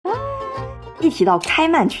一提到开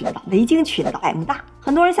曼群岛、维京群岛、百慕大，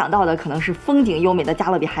很多人想到的可能是风景优美的加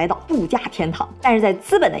勒比海岛、度假天堂。但是在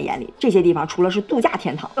资本的眼里，这些地方除了是度假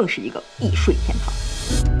天堂，更是一个避税天堂。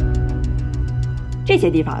这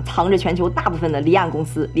些地方藏着全球大部分的离岸公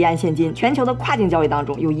司、离岸现金，全球的跨境交易当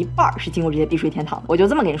中有一半是经过这些避税天堂的。我就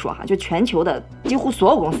这么跟你说哈，就全球的几乎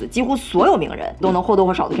所有公司、几乎所有名人都能或多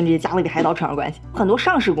或少的跟这些加勒比海岛扯上关系。很多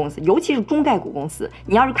上市公司，尤其是中概股公司，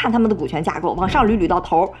你要是看他们的股权架构，往上捋到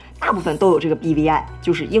头，大部分都有这个 BVI，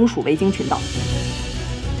 就是英属维京群岛。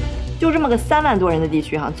就这么个3万多人的地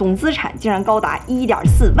区哈，总资产竟然高达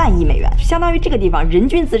1.4万亿美元，相当于这个地方人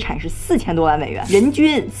均资产是4000多万美元，人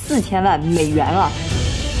均4000万美元啊！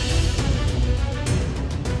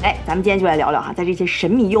哎，咱们今天就来聊聊哈，在这些神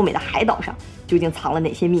秘优美的海岛上，究竟藏了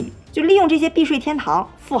哪些秘密？就利用这些避税天堂，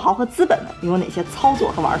富豪和资本们有哪些操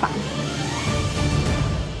作和玩法？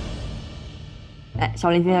哎，小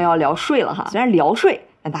林今天要聊税了哈，虽然聊税，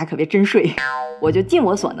但大家可别真睡，我就尽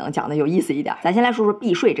我所能讲的有意思一点。咱先来说说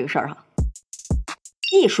避税这个事儿哈。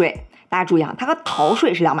避税，大家注意哈，它和逃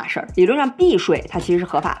税是两码事儿。理论上避税它其实是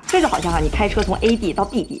合法，这就好像哈，你开车从 A 地到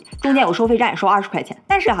B 地，中间有收费站收20块钱，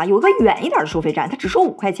但是哈有一个远一点的收费站，它只收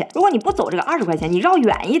5块钱。如果你不走这个20块钱，你绕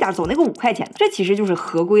远一点走那个5块钱，这其实就是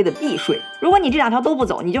合规的避税。如果你这2条都不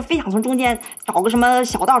走，你就非想从中间找个什么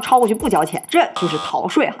小道超过去不交钱，这就是逃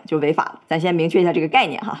税哈，就违法了。咱先明确一下这个概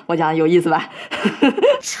念哈，我讲的有意思吧？臭不要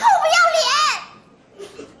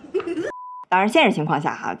脸！当然，现实情况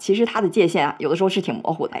下哈，其实它的界限啊，有的时候是挺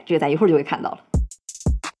模糊的，这个咱一会儿就会看到了。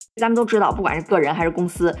咱们都知道，不管是个人还是公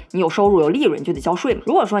司，你有收入有利润就得交税嘛。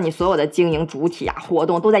如果说你所有的经营主体啊、活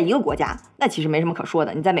动都在一个国家，那其实没什么可说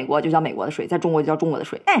的。你在美国就交美国的税，在中国就交中国的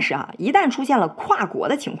税。但是哈，一旦出现了跨国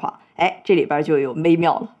的情况，哎，这里边就有微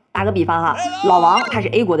妙了。打个比方哈，老王他是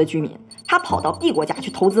A 国的居民，他跑到 B 国家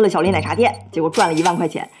去投资了小林奶茶店，结果赚了1万块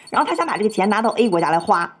钱，然后他想把这个钱拿到 A 国家来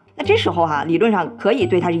花。那这时候哈，理论上可以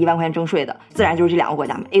对他是1万块钱征税的，自然就是这2个国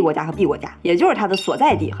家嘛 ，A 国家和 B 国家，也就是他的所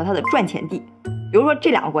在地和他的赚钱地。比如说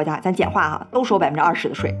这2个国家，咱简化哈，都收20%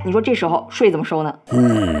的税。你说这时候税怎么收呢？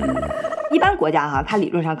一般国家哈，它理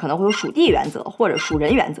论上可能会有属地原则或者属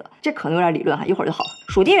人原则，这可能有点理论哈，一会儿就好了。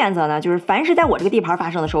属地原则呢，就是凡是在我这个地盘发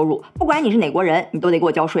生的收入，不管你是哪国人，你都得给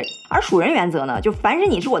我交税；而属人原则呢，就凡是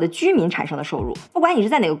你是我的居民产生的收入，不管你是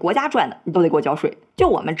在哪个国家赚的，你都得给我交税。就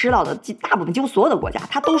我们知道的，大部分几乎所有的国家，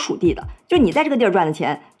它都属地的，就你在这个地儿赚的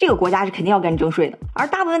钱，这个国家是肯定要跟你征税的。而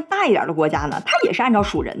大部分大一点的国家呢，它也是按照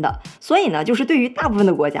属人的，所以呢，就是对于大部分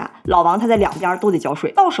的国家，老王他在2边都得交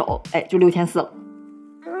税，到手哎就6400了。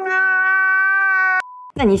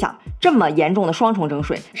那你想，这么严重的双重征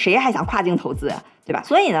税，谁还想跨境投资呀？对吧？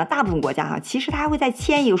所以呢，大部分国家哈，其实它还会再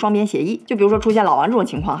签一个双边协议。就比如说出现老王这种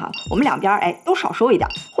情况哈，我们2边哎都少收一点，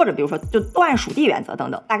或者比如说就都按属地原则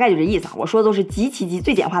等等，大概就这意思啊。我说的都是极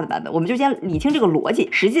最简化的版本，我们就先理清这个逻辑。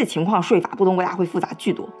实际的情况，税法不同国家会复杂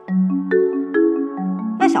巨多。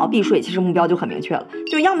那想要避税，其实目标就很明确了，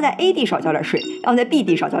就要么在 A 地少交点税，要么在 B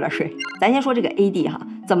地少交点税。咱先说这个 A 地哈，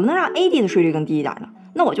怎么能让 A 地的税率更低一点呢？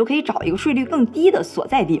那我就可以找一个税率更低的所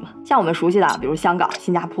在地嘛，像我们熟悉的，比如香港、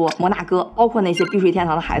新加坡、摩纳哥，包括那些避税天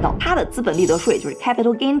堂的海岛，它的资本利得税就是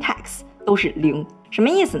capital gain tax 都是0。什么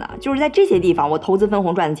意思呢？就是在这些地方，我投资分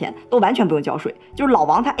红赚的钱都完全不用交税，就是老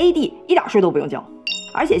王他 A 地一点税都不用交。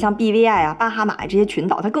而且像 BVI 啊、巴哈马这些群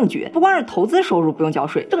岛，它更绝，不光是投资收入不用交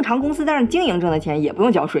税，正常公司在那经营挣的钱也不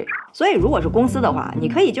用交税。所以如果是公司的话，你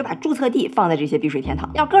可以就把注册地放在这些避税天堂。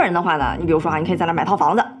要个人的话呢，你比如说啊，你可以在那买套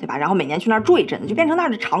房子，对吧？然后每年去那儿住一阵子，就变成那儿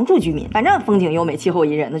的常住居民。反正风景优美、气候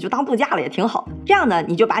宜人的，就当度假了也挺好。这样呢，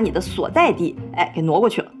你就把你的所在地哎给挪过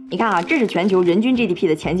去了。你看啊，这是全球人均 GDP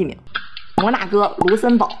的前几名。摩纳哥、卢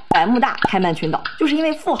森堡、百慕大、开曼群岛，就是因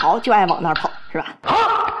为富豪就爱往那儿跑，是吧？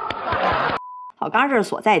好，刚刚这是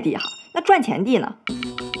所在地哈，那赚钱地呢？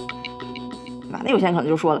对吧？那有些人可能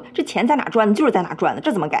就说了，这钱在哪赚的，就是在哪赚的，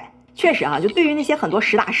这怎么改？确实哈，就对于那些很多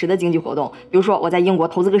实打实的经济活动，比如说我在英国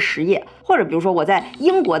投资个实业，或者比如说我在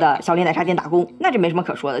英国的小林奶茶店打工，那这没什么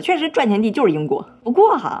可说的，确实赚钱地就是英国。不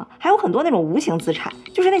过哈，还有很多那种无形资产，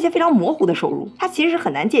就是那些非常模糊的收入，它其实是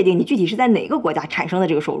很难界定你具体是在哪个国家产生的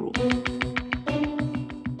这个收入。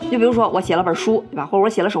就比如说我写了本书，对吧？或者我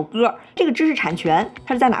写了首歌，这个知识产权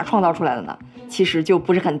它是在哪创造出来的呢？其实就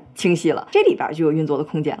不是很清晰了，这里边就有运作的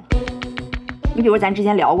空间了。你比如咱之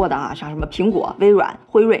前聊过的啊，像什么苹果、微软、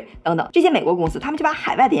辉瑞等等这些美国公司，他们就把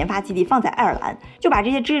海外的研发基地放在爱尔兰，就把这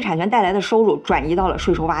些知识产权带来的收入转移到了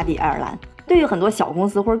税收洼地爱尔兰。对于很多小公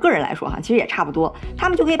司或者个人来说哈，其实也差不多，他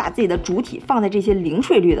们就可以把自己的主体放在这些零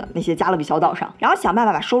税率的那些加勒比小岛上，然后想办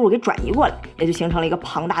法把收入给转移过来，也就形成了一个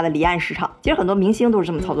庞大的离岸市场。其实很多明星都是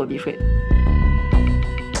这么操作避税的。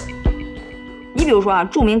你比比如说啊，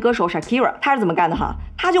著名歌手 Shakira， 她是怎么干的哈？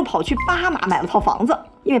她就跑去巴哈马买了套房子。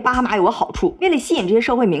因为巴哈马有个好处，为了吸引这些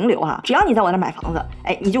社会名流哈，只要你在我那买房子，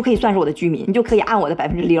哎，你就可以算是我的居民，你就可以按我的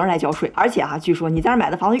0%来交税，而且哈，据说你在那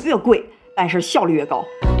买的房子越贵，办事效率越高。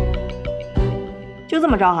就这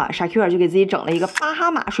么着哈 ，Shakira 就给自己整了一个巴哈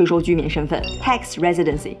马税收居民身份 （tax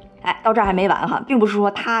residency）。哎，到这儿还没完哈，并不是说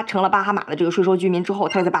他成了巴哈马的这个税收居民之后，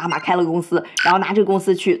他就在巴哈马开了个公司，然后拿这个公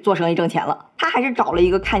司去做生意挣钱了。他还是找了一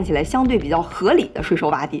个看起来相对比较合理的税收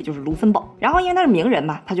洼地，就是卢森堡。然后因为他是名人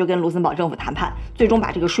嘛，他就跟卢森堡政府谈判，最终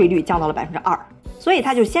把这个税率降到了2%。所以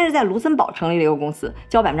他就先是在卢森堡成立了一个公司，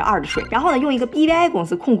交2%的税，然后呢用一个 BVI 公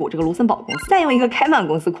司控股这个卢森堡公司，再用一个开曼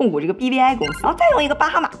公司控股这个 BVI 公司，然后再用一个巴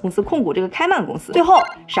哈马公司控股这个开曼公司，最后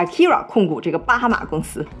Shakira 控股这个巴哈马公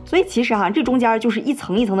司。所以其实哈，这中间就是一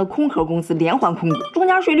层一层的空壳公司连环控股，中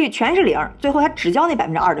间税率全是0，最后他只交那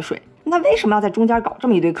2%的税。那为什么要在中间搞这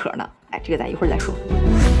么一堆壳呢？哎，这个咱一会儿再说。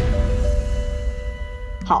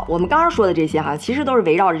好，我们刚刚说的这些哈，其实都是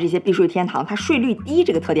围绕着这些避税天堂它税率低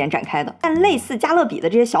这个特点展开的。但类似加勒比的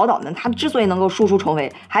这些小岛们，它之所以能够输出重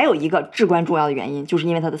围，还有一个至关重要的原因，就是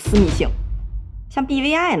因为它的私密性。像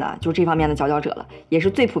BVI 呢，就是这方面的佼佼者了，也是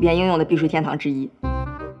最普遍应用的避税天堂之一。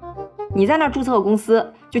你在那儿注册个公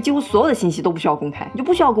司，就几乎所有的信息都不需要公开，你就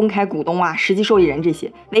不需要公开股东啊、实际受益人这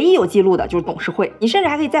些，唯一有记录的就是董事会。你甚至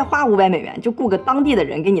还可以再花500美元，就雇个当地的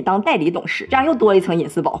人给你当代理董事，这样又多了一层隐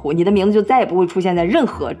私保护，你的名字就再也不会出现在任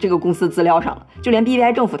何这个公司资料上了，就连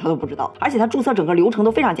BVI 政府他都不知道。而且他注册整个流程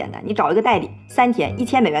都非常简单，你找一个代理，3天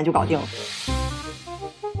1000美元就搞定了。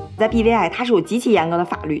在 BVI 它是有极其严格的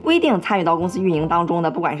法律规定，参与到公司运营当中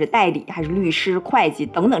的，不管是代理还是律师、会计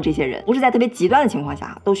等等这些人，不是在特别极端的情况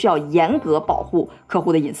下，都需要严格保护客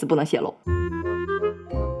户的隐私，不能泄露。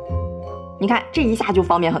你看这一下就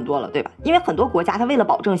方便很多了，对吧？因为很多国家它为了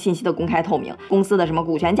保证信息的公开透明，公司的什么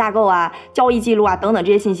股权架构啊、交易记录啊等等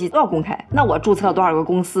这些信息都要公开。那我注册了多少个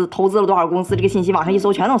公司，投资了多少公司，这个信息网上一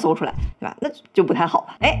搜全能搜出来，对吧？那就不太好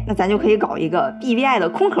了。哎，那咱就可以搞一个 BVI 的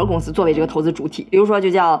空壳公司作为这个投资主体，比如说就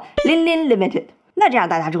叫 Lin Limited。那这样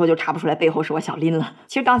大家之后就查不出来背后是我小林了。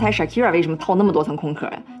其实刚才 Shakira 为什么套那么多层空壳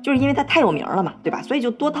呀？就是因为她太有名了嘛，对吧？所以就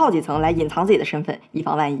多套几层来隐藏自己的身份，以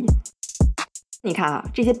防万一。你看啊，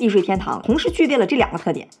这些避税天堂同时具备了这2个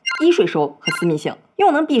特点：低税收和私密性，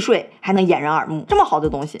又能避税，还能掩人耳目。这么好的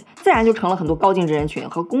东西，自然就成了很多高净值人群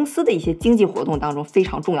和公司的一些经济活动当中非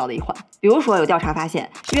常重要的一环。比如说，有调查发现，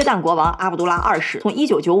约旦国王阿卜杜拉2世从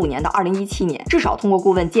1995年到2017年，至少通过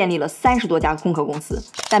顾问建立了30多家空壳公司，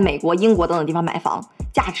在美国、英国等等地方买房，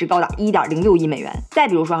价值高达1.06亿美元。再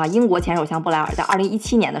比如说英国前首相布莱尔在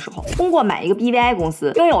2017年的时候，通过买一个 BVI 公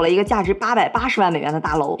司，拥有了一个价值880万美元的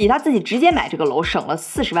大楼，比他自己直接买这个楼省了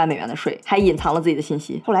40万美元的税，还隐藏了自己的信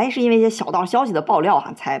息。后来是因为一些小道消息的爆料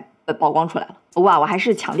才曝光出来了。不过我还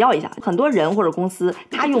是强调一下，很多人或者公司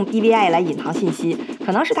他用 BVI 来隐藏信息，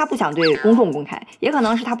可能是他不想对公众公开，也可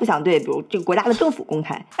能是他不想对比如这个国家的政府公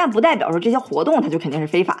开，但不代表说这些活动它就肯定是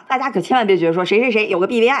非法。大家可千万别觉得说谁谁谁有个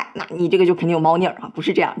BVI， 那你这个就肯定有猫腻儿啊，不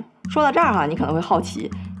是这样的。说到这儿你可能会好奇，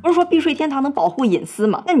不是说避税天堂能保护隐私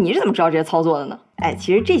吗？那你是怎么知道这些操作的呢？哎，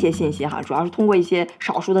其实这些信息主要是通过一些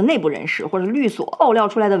少数的内部人士或者律所爆料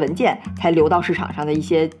出来的文件，才流到市场上的一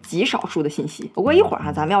些极少数的信息。不过一会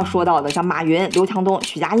儿咱们要说到的，像马云、刘强东、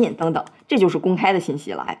许家印等等，这就是公开的信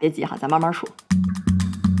息了。哎，别急咱慢慢说。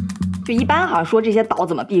就一般说这些岛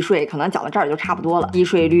怎么避税，可能讲到这儿就差不多了。低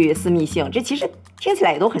税率、私密性，这其实听起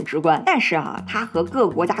来也都很直观，但是它和各个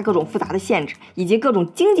国家各种复杂的限制以及各种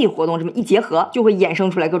经济活动这么一结合，就会衍生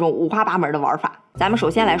出来各种五花八门的玩法。咱们首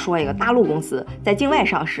先来说一个大陆公司在境外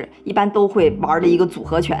上市，一般都会玩的一个组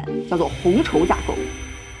合拳，叫做红筹架构。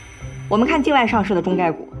我们看境外上市的中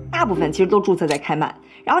概股，大部分其实都注册在开曼，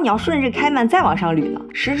然后你要顺着开曼再往上捋呢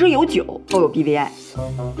，10之有9都有 BVI。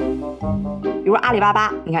比如阿里巴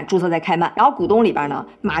巴，你看注册在开曼，然后股东里边呢，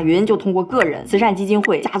马云就通过个人、慈善基金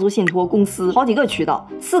会、家族信托、公司好几个渠道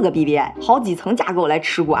，4个 BVI， 好几层架构来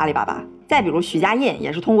持股阿里巴巴。再比如许家印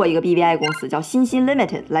也是通过一个 BVI 公司叫新兴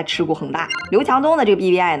Limited 来持股恒大。刘强东的这个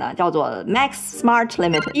BVI 呢叫做 Max Smart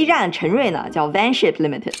Limited，B 站陈瑞呢叫 Vanship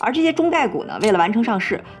Limited。而这些中概股呢，为了完成上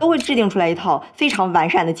市，都会制定出来一套非常完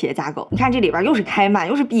善的企业架构。你看这里边又是开曼，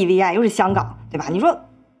又是 BVI， 又是香港，对吧？你说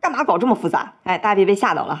干嘛搞这么复杂？哎，大家别被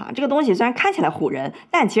吓到了这个东西虽然看起来唬人，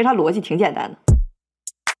但其实它逻辑挺简单的。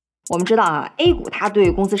我们知道A 股它对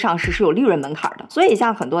公司上市是有利润门槛的，所以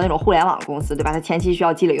像很多那种互联网公司，对吧？它前期需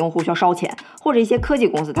要积累用户，需要烧钱，或者一些科技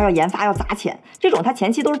公司，它要研发要砸钱，这种它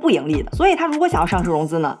前期都是不盈利的，所以它如果想要上市融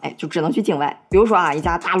资呢，就只能去境外。比如说一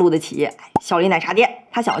家大陆的企业，小林奶茶店，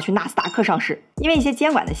它想要去纳斯达克上市，因为一些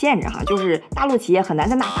监管的限制就是大陆企业很难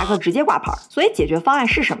在纳斯达克直接挂牌，所以解决方案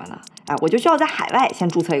是什么呢？我就需要在海外先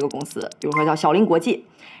注册一个公司，比如说叫小林国际，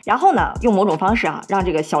然后呢，用某种方式让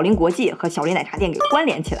这个小林国际和小林奶茶店给关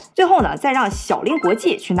联起来，最后呢，再让小林国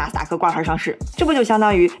际去纳斯达克挂牌上市，这不就相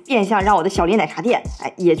当于变相让我的小林奶茶店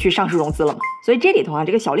也去上市融资了吗？所以这里头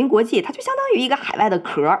这个小林国际它就相当于一个海外的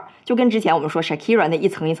壳，就跟之前我们说 Shakira 那一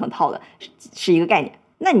层一层套的是一个概念。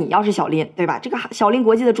那你要是小林，对吧？这个小林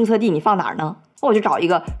国际的注册地你放哪儿呢？我就找一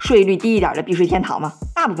个税率低一点的避税天堂嘛。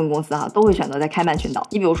大部分公司都会选择在开曼群岛。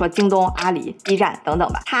你比如说京东、阿里、B 站等等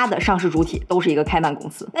吧，它的上市主体都是一个开曼公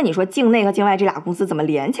司。那你说境内和境外这俩公司怎么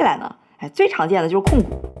连起来呢？最常见的就是控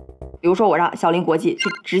股。比如说我让小林国际去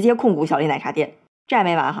直接控股小林奶茶店。这还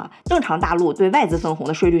没完正常大陆对外资分红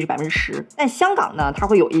的税率是10%，但香港呢，它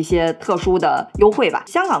会有一些特殊的优惠吧。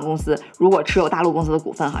香港公司如果持有大陆公司的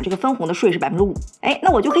股份这个分红的税是5%。那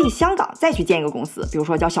我就可以香港再去建一个公司，比如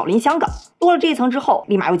说叫小林香港，多了这一层之后，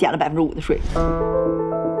立马又减了5%的税。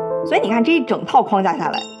所以你看这一整套框架下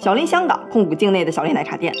来，小林香港控股境内的小林奶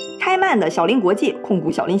茶店，开曼的小林国际控股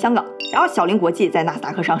小林香港，然后小林国际在纳斯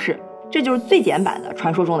达克上市，这就是最简版的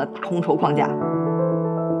传说中的大红筹框架。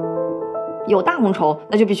有大红筹，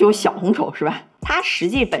那就必须有小红筹，是吧？它实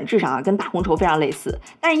际本质上跟大红筹非常类似，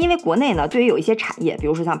但是因为国内呢，对于有一些产业，比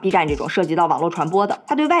如说像 B 站这种涉及到网络传播的，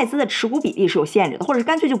它对外资的持股比例是有限制的，或者是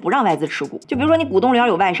干脆就不让外资持股。就比如说你股东里要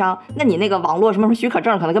有外商，那你那个网络什么许可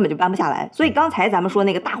证可能根本就办不下来。所以刚才咱们说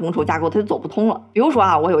那个大红筹架构它就走不通了。比如说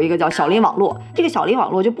我有一个叫小林网络，这个小林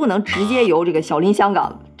网络就不能直接由这个小林香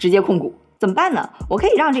港直接控股。怎么办呢？我可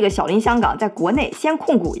以让这个小林香港在国内先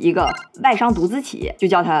控股一个外商独资企业，就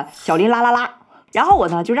叫它小林啦啦啦。然后我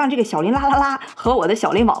呢就让这个小林啦啦啦和我的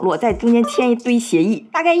小林网络在中间签一堆协议，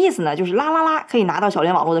大概意思呢就是啦啦啦可以拿到小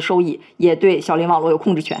林网络的收益，也对小林网络有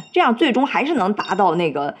控制权，这样最终还是能达到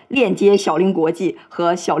那个链接小林国际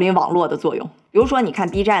和小林网络的作用。比如说你看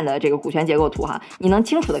B 站的这个股权结构图你能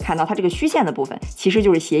清楚的看到它这个虚线的部分其实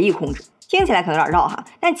就是协议控制，听起来可能有点绕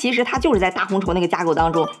但其实它就是在大红筹那个架构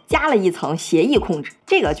当中加了一层协议控制，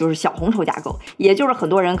这个就是小红筹架构，也就是很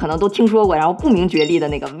多人可能都听说过然后不明觉厉的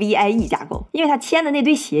那个 VIE 架构，因为它签的那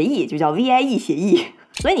堆协议就叫 VIE 协议。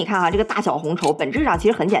所以你看这个大小红筹本质上其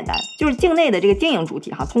实很简单，就是境内的这个经营主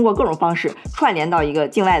体通过各种方式串联到一个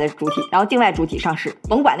境外的主体，然后境外主体上市，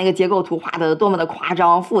甭管那个结构图画的多么的夸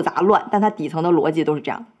张复杂乱，但它底层的逻辑都是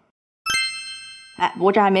这样的。不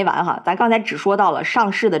过这还没完咱刚才只说到了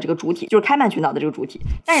上市的这个主体，就是开曼群岛的这个主体，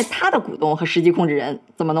但是它的股东和实际控制人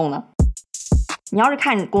怎么弄呢？你要是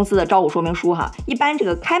看公司的招股说明书一般这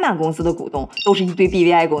个开曼公司的股东都是一堆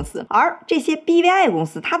BVI 公司，而这些 BVI 公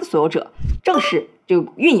司它的所有者正是这个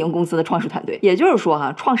运营公司的创始团队，也就是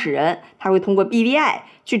说创始人他会通过 BVI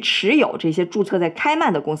去持有这些注册在开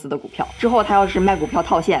曼的公司的股票，之后他要是卖股票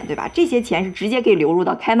套现，对吧？这些钱是直接可以流入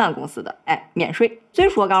到开曼公司的，免税。虽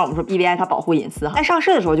说刚刚我们说 BVI 它保护隐私但上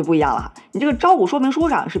市的时候就不一样了你这个招股说明书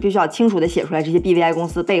上是必须要清楚的写出来这些 BVI 公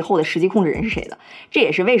司背后的实际控制人是谁的，这也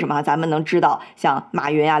是为什么咱们能知道像马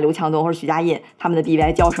云刘强东或者许家印他们的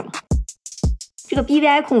BVI 叫什么。这个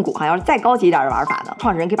BVI 控股要是再高级一点的玩法呢，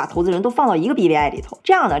创始人可以把投资人都放到一个 BVI 里头，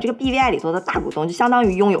这样呢，这个 BVI 里头的大股东就相当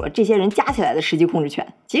于拥有了这些人加起来的实际控制权。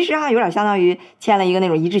其实有点相当于签了一个那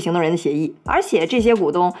种一致行动人的协议，而且这些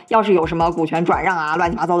股东要是有什么股权转让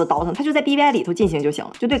乱七八糟的倒腾，他就在 BVI 里头进行就行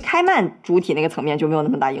了，就对开曼主体那个层面就没有那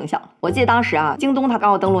么大影响。我记得当时京东他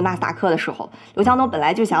刚要登陆纳斯达克的时候，刘强东本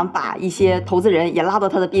来就想把一些投资人也拉到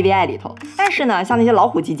他的 BVI 里头，但是呢，像那些老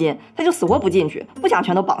虎基金，他就死活不进去，不想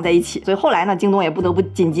全都绑在一起，所以后来呢，京东也不得不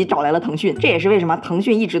紧急找来了腾讯，这也是为什么腾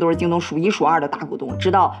讯一直都是京东数1数2的大股东，直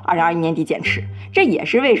到2021年底减持。这也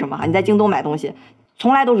是为什么你在京东买东西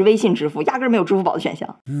从来都是微信支付，压根没有支付宝的选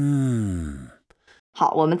项。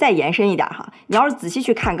好，我们再延伸一点你要是仔细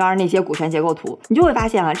去看刚刚那些股权结构图，你就会发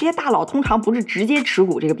现这些大佬通常不是直接持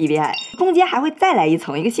股这个 BVI， 中间还会再来一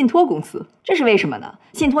层一个信托公司，这是为什么呢？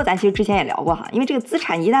信托咱其实之前也聊过因为这个资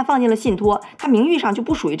产一旦放进了信托，它名誉上就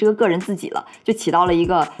不属于这个个人自己了，就起到了一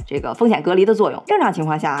个这个风险隔离的作用。正常情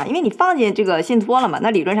况下因为你放进这个信托了嘛，那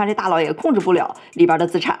理论上这大佬也控制不了里边的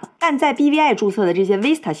资产了。但在 BVI 注册的这些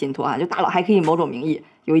Vista 信托就大佬还可以某种名义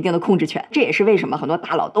有一定的控制权，这也是为什么很多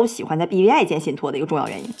大佬都喜欢在 BVI 建信托的一个重要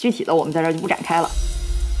原因。具体的我们在这儿就不展开了。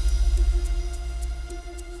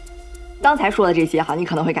刚才说的这些你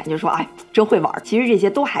可能会感觉说真会玩，其实这些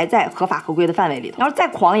都还在合法合规的范围里头。要是再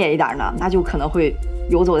狂野一点呢，那就可能会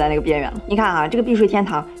游走在那个边缘了。你看这个避税天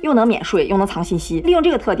堂又能免税又能藏信息，利用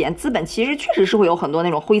这个特点，资本其实确实是会有很多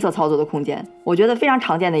那种灰色操作的空间。我觉得非常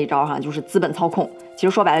常见的一招就是资本操控，其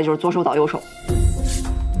实说白了就是左手倒右手。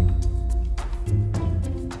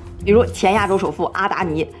比如前亚洲首富阿达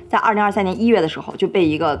尼，在2023年1月的时候就被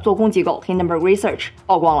一个做空机构 Hindenburg Research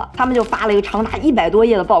曝光了，他们就发了一个长达100多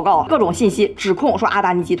页的报告，各种信息指控说阿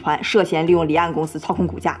达尼集团涉嫌利用离岸公司操控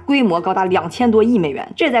股价，规模高达2000多亿美元，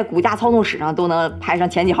这在股价操纵史上都能排上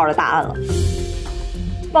前几号的大案了。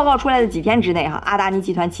报告出来的几天之内，阿达尼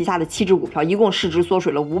集团旗下的7只股票一共市值缩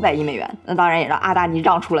水了500亿美元，那当然也让阿达尼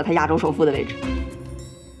让出了他亚洲首富的位置。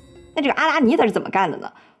那这个阿达尼他是怎么干的呢？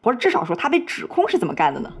或者至少说他被指控是怎么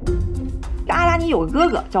干的呢？这阿达尼有个哥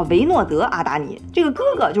哥叫维诺德·阿达尼，这个哥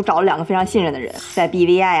哥就找了2个非常信任的人，在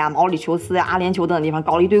BVI 啊、毛里求斯啊、阿联酋等地方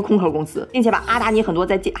搞了一堆空壳公司，并且把阿达尼很多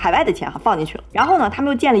在海外的钱放进去了。然后呢，他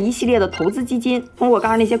们又建了一系列的投资基金，通过刚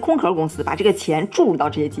刚那些空壳公司把这个钱注入到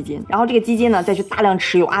这些基金，然后这个基金呢再去大量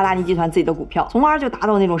持有阿达尼集团自己的股票，从而就达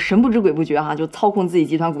到那种神不知鬼不觉就操控自己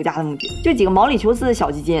集团股价的目的。这几个毛里求斯的小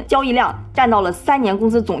基金交易量占到了3年公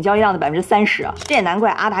司总交易量的30%，这也难怪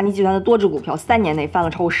阿达尼集团的多只股票3年内翻了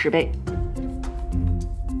超过10倍。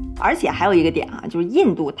而且还有一个点就是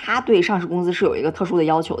印度它对上市公司是有一个特殊的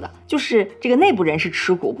要求的，就是这个内部人士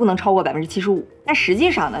持股不能超过75%。但实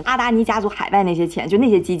际上呢，阿达尼家族海外那些钱，就那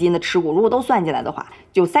些基金的持股，如果都算进来的话，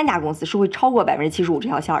就3家公司是会超过75%这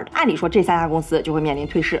条线的。按理说这3家公司就会面临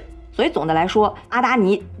退市。所以总的来说，阿达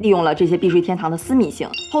尼利用了这些避税天堂的私密性，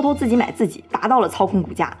偷偷自己买自己，达到了操控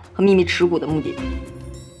股价和秘密持股的目的。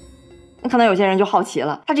那可能有些人就好奇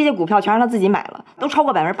了，他这些股票全让他自己买了，都超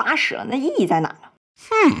过80%了，那意义在哪呢？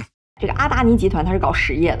这个阿达尼集团它是搞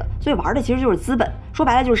实业的，所以玩的其实就是资本，说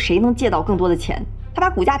白了就是谁能借到更多的钱。他把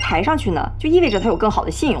股价抬上去呢，就意味着他有更好的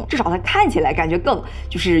信用，至少他看起来感觉更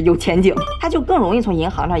就是有前景，他就更容易从银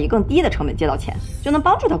行上以更低的成本借到钱，就能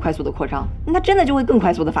帮助他快速的扩张，那他真的就会更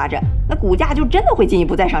快速的发展，那股价就真的会进一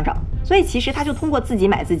步再上涨。所以其实他就通过自己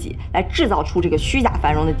买自己来制造出这个虚假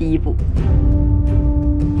繁荣的第一步。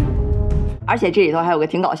而且这里头还有个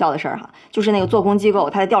挺搞笑的事儿就是那个做空机构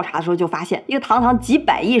他在调查的时候就发现，一个堂堂几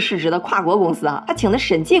百亿市值的跨国公司他请的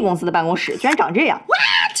审计公司的办公室居然长这样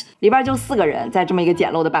 ，what？ 里边就4个人在这么一个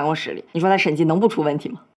简陋的办公室里，你说他审计能不出问题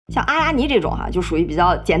吗？像阿达尼这种就属于比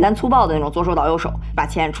较简单粗暴的那种左手倒右手，把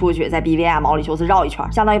钱出去在 BVI 毛里求斯绕一圈，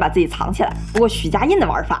相当于把自己藏起来。不过许家印的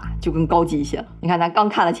玩法就更高级一些了。你看咱刚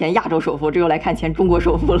看了前亚洲首富，这又来看前中国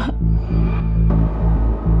首富了。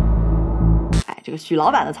这个许老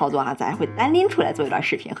板的操作咱会单拎出来做一段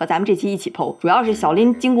视频，和咱们这期一起 PO。主要是小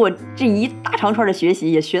林经过这一大长串的学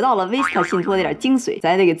习，也学到了 Vista 信托的点精髓，咱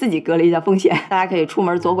也得给自己隔了一下风险。大家可以出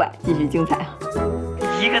门左拐，继续精彩。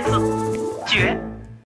一个字，绝。